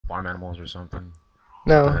farm animals or something. Something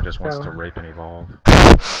No, that just wants to no. rape and evolve.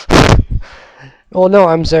 Well, no,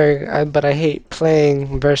 I'm Zerg, but I hate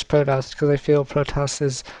playing versus Protoss because I feel Protoss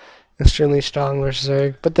is extremely strong versus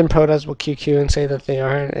Zerg. But then Protoss will QQ and say that they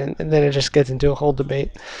aren't, and then it just gets into a whole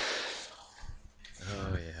debate.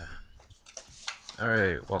 Oh yeah.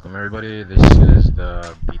 Alright, welcome everybody. This is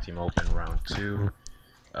the B Team Open Round 2.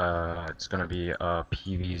 It's gonna be a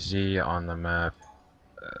PVZ on the map.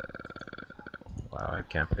 Wow, I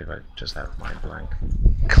can't believe I just had a mind blank.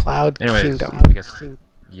 Cloud Anyways, Kingdom. I guess,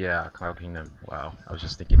 yeah, Cloud Kingdom. Wow, I was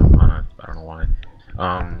just thinking of Mana. I don't know why.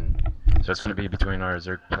 Um, so it's gonna be between our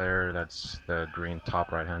Zerg player, that's the green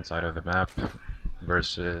top right hand side of the map,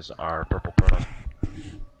 versus our purple Protoss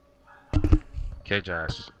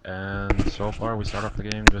QJAX. And so far, we start off the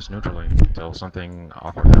game just neutrally until something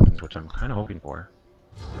awkward happens, which I'm kind of hoping for.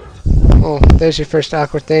 Oh, there's your first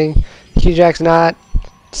awkward thing. QJAX not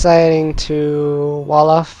deciding to wall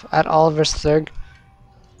off at all versus Zerg.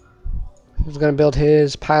 He's gonna build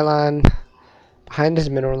his pylon behind his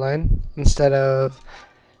mineral line instead of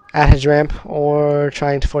at his ramp or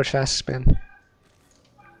trying to forge fast expand.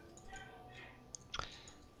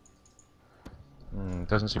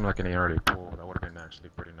 Doesn't seem like any early pull. That would have been actually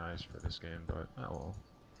pretty nice for this game, but oh well.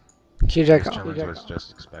 I guess QJAX, chillns was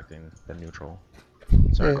just expecting the neutral.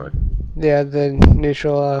 Sorry, yeah, go ahead. yeah, the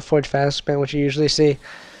neutral forge fast expand, which you usually see.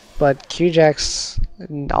 But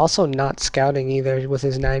QJAX also not scouting either with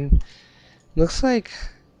his 9. Looks like,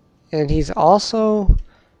 and he's also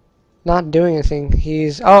not doing anything.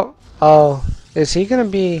 Oh, is he gonna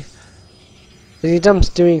be? Is he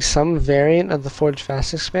doing some variant of the forge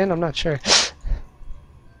fast expand? I'm not sure.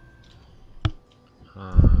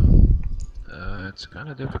 Uh, it's kind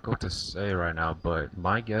of difficult to say right now, but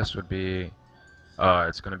my guess would be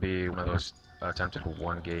it's going to be one of those attempted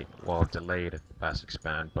one gate, well, delayed fast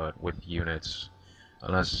expand, but with units.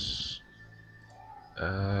 Unless,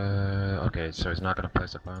 okay, so he's not going to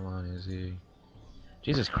place a pylon, is he?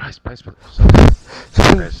 Jesus Christ, place so,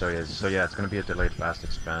 okay, so yeah, it's going to be a delayed fast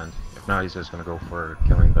expand. If not, he's just going to go for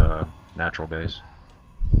killing the natural base.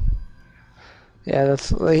 Yeah,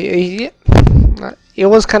 it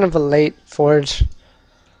was kind of a late forge.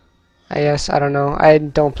 I guess I don't know. I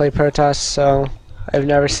don't play Protoss, so I've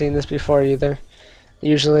never seen this before either.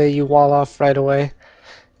 Usually, you wall off right away.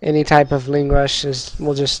 Any type of Ling Rush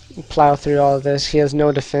will just plow through all of this. He has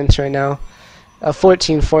no defense right now. A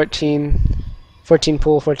 14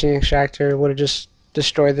 pool, 14 extractor would have just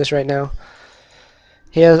destroyed this right now.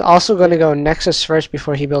 He is also going to go Nexus first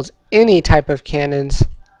before he builds any type of cannons.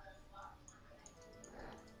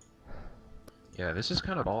 Yeah, this is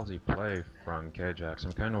kind of ballsy play from QJAX.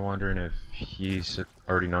 I'm kind of wondering if he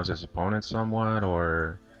already knows his opponent somewhat,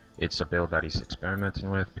 or it's a build that he's experimenting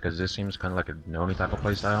with, because this seems kind of like a Noni type of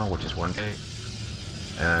playstyle, which is one gate.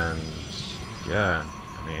 And yeah,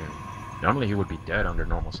 I mean, normally he would be dead under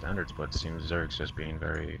normal standards, but it seems Zerg's just being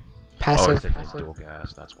very. Oh, he's Passive. taking his dual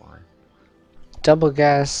gas, that's why. Double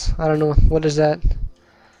gas. I don't know. What is that?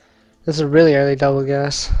 This is a really early double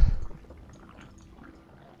gas.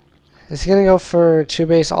 Is he going to go for 2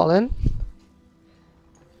 base all in?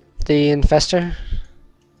 The Infester?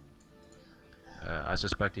 I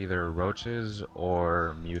suspect either roaches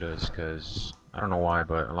or mutas, because I don't know why,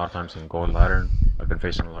 but a lot of times in Gold Ladder, I've been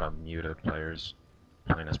facing a lot of muta players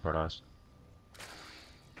playing as Protoss.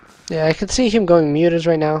 Yeah, I could see him going mutas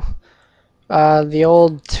right now. The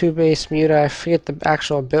old 2 base muta, I forget the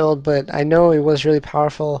actual build, but I know it was really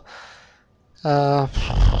powerful. Uh,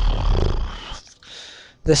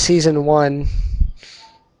 the season 1,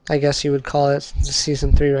 I guess you would call it. It's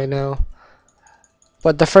season 3 right now.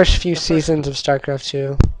 But the first few seasons of StarCraft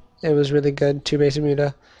 2, it was really good, 2 base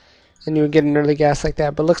muta. And you would get an early gas like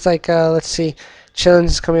that. But looks like, let's see, chillns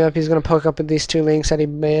is coming up. He's going to poke up with these 2 links that he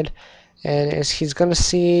made. And he's going to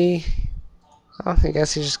see... Oh, I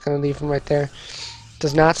guess he's just going to leave him right there.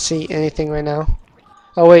 Does not see anything right now.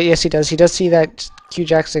 Oh wait, yes he does. He does see that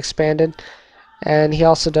QJAX expanded. And he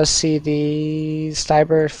also does see the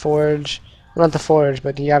Styber Forge. Well, not the Forge,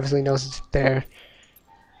 but he obviously knows it's there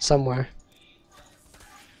somewhere.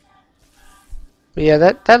 But yeah,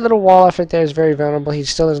 that little wall off right there is very vulnerable. He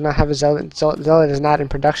still does not have a Zealot. Zealot is not in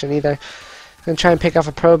production either. Gonna try and pick off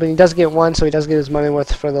a probe, and he does get one, so he does get his money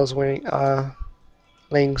worth for those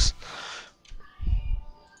lings.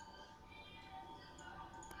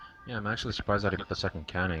 Yeah, I'm actually surprised that he got the second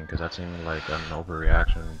cannon, because that seemed like an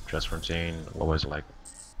overreaction just from seeing, what was it, like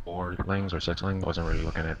 4 lings or 6 lings? I wasn't really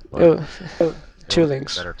looking at it, but Ew, it two would be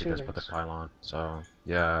lings. better if he just put the pylon. So,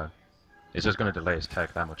 yeah, it's just going to delay his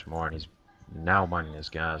tech that much more, and he's now mining his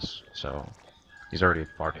gas, so he's already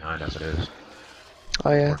far behind as it is.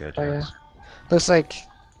 Oh yeah, For oh yeah. QJAX. Looks like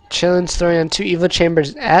Chillns throwing on 2 Evo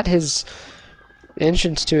Chambers at his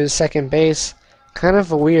entrance to his second base. Kind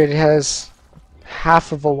of weird. It has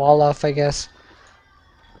half of a wall off, I guess.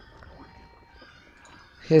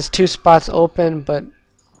 He has 2 spots open, but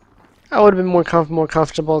I would have been more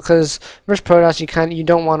comfortable because versus Protoss you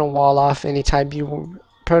don't want to wall off anytime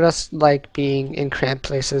Protoss like being in cramped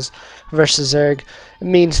places versus Zerg. It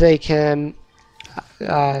means they can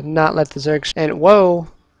not let the Zergs. And whoa,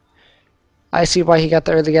 I see why he got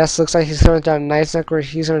the early guess. Looks like he's throwing down Night's Neck where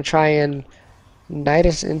he's going to try and Knight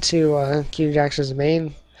us into QJAX's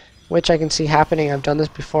main, which I can see happening. I've done this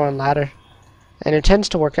before on ladder, and it tends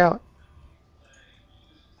to work out.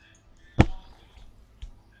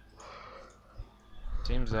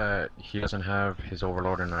 Seems that he doesn't have his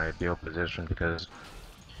Overlord in an ideal position because,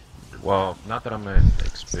 well, not that I'm an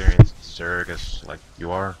experienced Zerg as like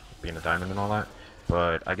you are, being a diamond and all that,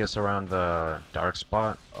 but I guess around the dark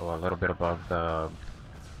spot, a little bit above the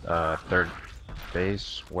third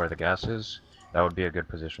base where the gas is, that would be a good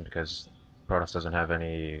position because Protoss doesn't have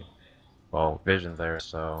any, well, vision there,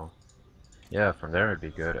 so yeah, from there it'd be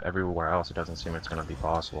good. Everywhere else it doesn't seem it's gonna be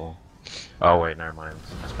possible. Oh wait, never mind,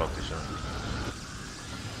 I spoke too soon.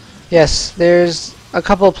 Yes, there's a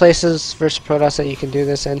couple of places versus Protoss that you can do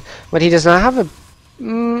this in, but he does not have a.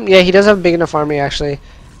 Yeah, he does have a big enough army actually.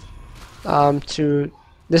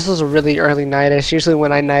 This was a really early Nidus. Usually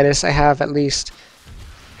when I Nidus, I have at least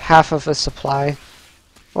half of a supply.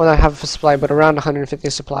 Well, not half of a supply, but around 150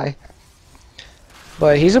 supply.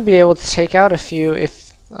 But he's gonna be able to take out a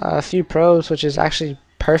few probes, which is actually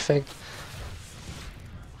perfect.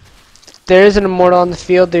 There is an Immortal on the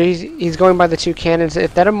field. He's going by the 2 cannons.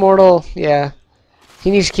 If that Immortal, yeah, he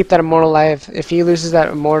needs to keep that Immortal alive. If he loses that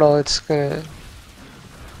Immortal, it's gonna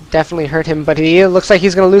definitely hurt him. But he looks like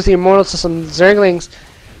he's gonna lose the Immortal to some Zerglings.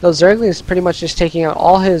 Those Zerglings pretty much just taking out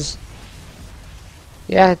all his,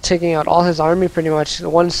 taking out all his army pretty much.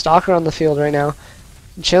 One Stalker on the field right now.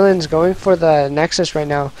 Chillns going for the Nexus right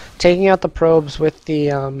now, taking out the probes with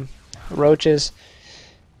the roaches,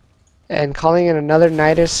 and calling in another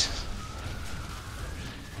Nidus.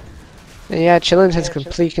 And yeah, Chillns has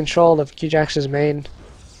complete control of QJAX's main.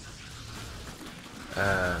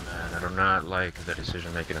 Man, I do not like the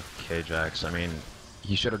decision making of QJAX. I mean,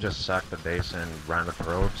 he should have just sacked the base and ran the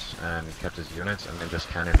probes and kept his units and then just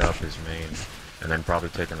cannoned up his main and then probably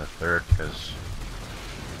taken the third because,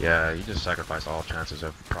 yeah, he just sacrificed all chances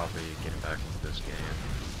of probably getting back into this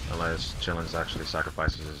game unless Chillns actually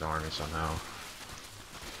sacrifices his army somehow.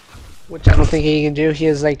 Which I don't think he can do. He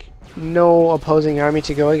has like no opposing army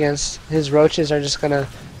to go against. His roaches are just gonna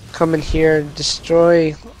come in here,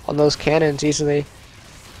 destroy all those cannons easily.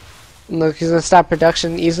 And look, he's gonna stop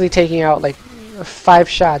production, easily taking out like 5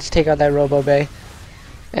 shots, take out that Robo Bay.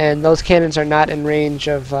 And those cannons are not in range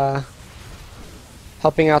of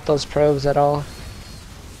helping out those probes at all.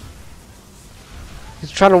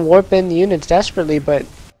 He's trying to warp in the units desperately, but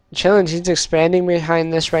Chillns, he's expanding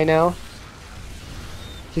behind this right now.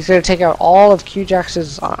 He's going to take out all of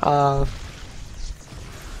QJAX's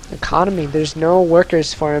economy. There's no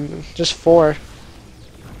workers for him, just 4.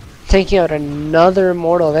 Taking out another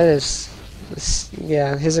Immortal, that is,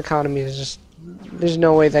 yeah, his economy is just, there's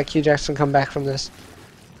no way that QJAX can come back from this.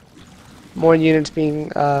 More units being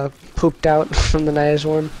pooped out from the Nidus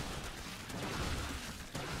Worm.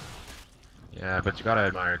 Yeah, but you gotta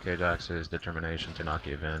admire QJAX's determination to not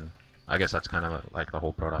give in. I guess that's kind of like the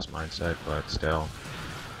whole Protoss mindset, but still.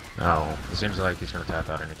 No, it seems like he's going to tap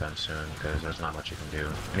out anytime soon because there's not much he can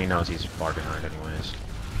do. And he knows he's far behind anyways.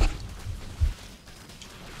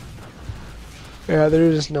 Yeah, there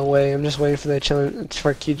is no way. I'm just waiting for the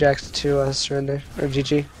for QJAX to surrender. Or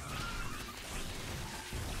GG.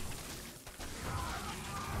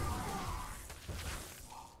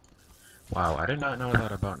 Wow, I did not know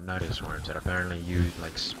that about Nidus worms, that apparently you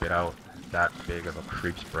like spit out that big of a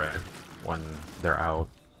creep spread when they're out.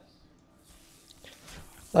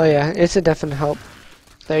 Oh yeah, it's a definite help.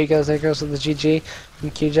 There he goes, there goes with the GG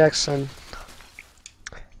from QJAX.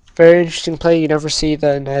 Very interesting play, you never see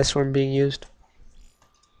the Nidus Worm being used.